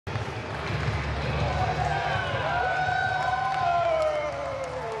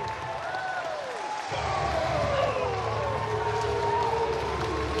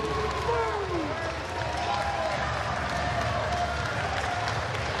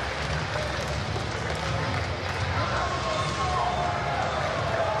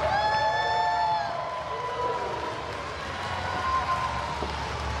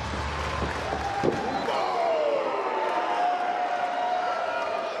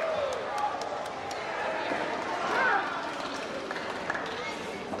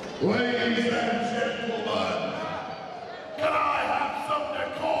Ladies and gentlemen, can I have some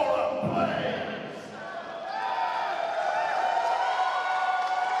decorum, please?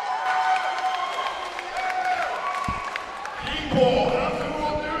 Keyport, how's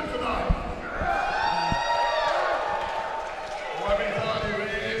everyone doing tonight? Well, let me tell you,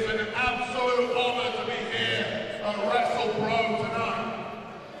 it is an absolute honor to be here at WrestlePro tonight.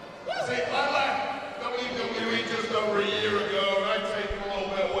 See, I left WWE just over a year ago, and I've taken a little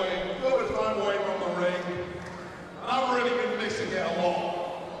bit away, a little bit of time away from the ring, and I've really been missing it a lot.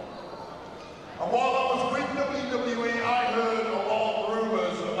 And while I was with WWE, I heard a lot of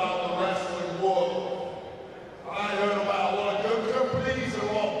rumors about the wrestling world. And I heard about a lot of good companies and a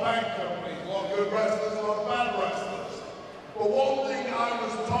lot of bad companies, a lot of good wrestlers, a lot of bad wrestlers. But one thing I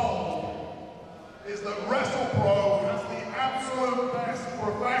was told is that WrestlePro has the absolute best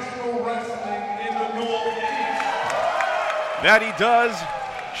professional wrestling in the Northeast. That he does.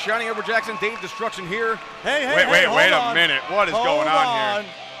 Shining Edward Jackson, Dave Destruction here. Hey, wait a on. minute. What is going on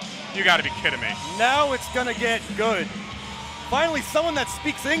here? You got to be kidding me. Now it's gonna get good. Finally, someone that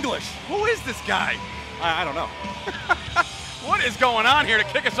speaks English. Who is this guy? I don't know. What is going on here to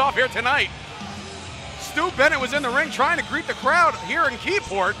kick us off here tonight? Stu Bennett was in the ring trying to greet the crowd here in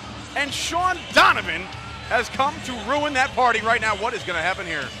Keyport, and Sean Donovan has come to ruin that party right now. What is going to happen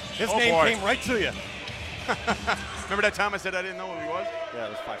here? His name came right to you. Remember that time I said I didn't know who he was? Yeah,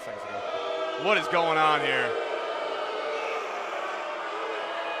 it was 5 seconds ago. What is going on here?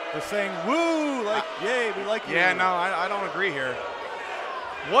 They're saying, woo, like, yay, we like you. Yeah, no, I don't agree here.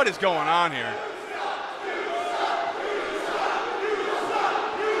 What is going on here?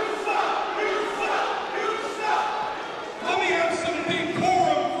 Let me have some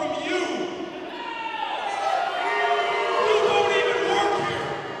decorum from you. You don't even work here.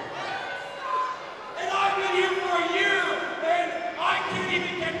 And I've been here for a year, and I can't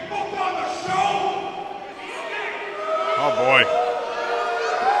even get booked on the show. Oh, boy.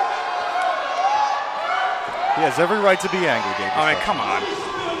 He has every right to be angry, Dave. I mean, come on. There's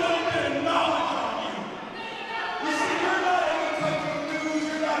still a little bit of knowledge on you. You see, you're not any type of news,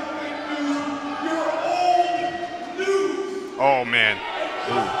 you're not fake news, you're old news. Oh, man.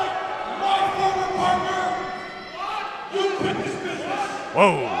 Just like my former partner, you quit this business.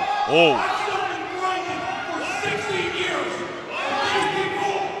 Whoa. Oh. I've still been grinding for 16 years. And these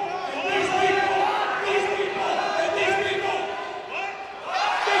people, and these people, these people, and these people,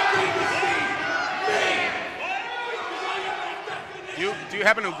 they came to see me. Do you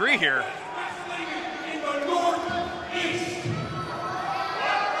happen to agree here? Wrestling in the Northeast.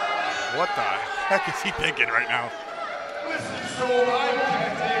 What the heck is he thinking right now? Listen, Sean, I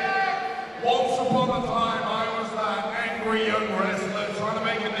get it. Once upon a time, I was that angry young wrestler trying to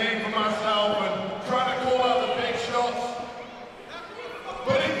make a name for myself and trying to call out the big shots.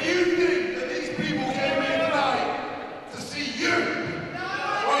 But if you think that these people came here tonight to see you,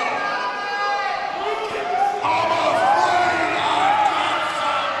 well, I'm afraid I've got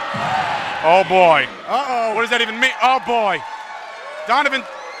some. Oh, boy. Uh-oh. What does that even mean? Oh, boy. Donovan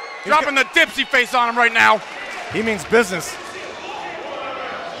dropping the dipsy face on him right now. He means business.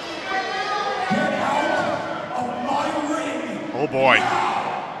 Get out of my ring. Oh, boy.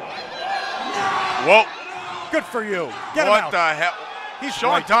 Whoa. Good for you. Get him out. What the hell? He's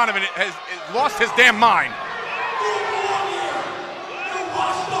Sean right. Donovan has lost his damn mind. You belong here. You're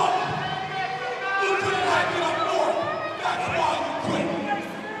washed up. You couldn't hack it up north. That's why you quit.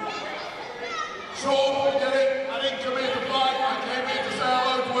 Sean, I get it. I didn't come here to fight. I came here to say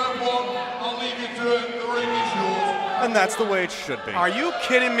hello to everyone. I'll leave you to it. The ring is yours. And that's the way it should be. Are you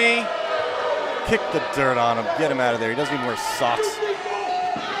kidding me? Kick the dirt on him. Get him out of there. He doesn't even wear socks.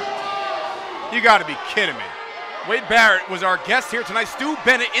 You got to be kidding me. Wade Barrett was our guest here tonight. Stu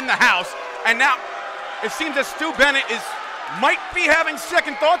Bennett in the house. And now it seems that Stu Bennett might be having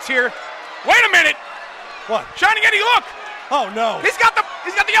second thoughts here. Wait a minute. What? Shining Eddie, look. Oh, no. He's got the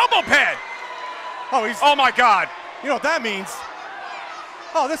elbow pad. Oh, my God. You know what that means?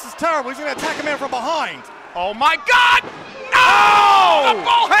 Oh, this is terrible. He's going to attack a man from behind. Oh, my God. No! The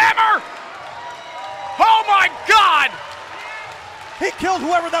bull hammer. Oh, my God. He killed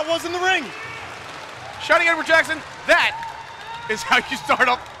whoever that was in the ring. Shining Edward Jackson, that is how you start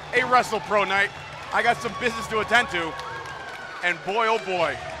up a WrestlePro night. I got some business to attend to, and boy, oh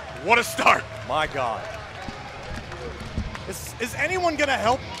boy, what a start. My God. Is anyone gonna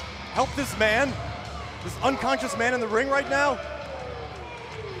help this man? This unconscious man in the ring right now?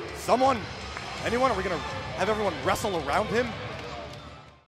 Someone? Anyone? Are we gonna have everyone wrestle around him?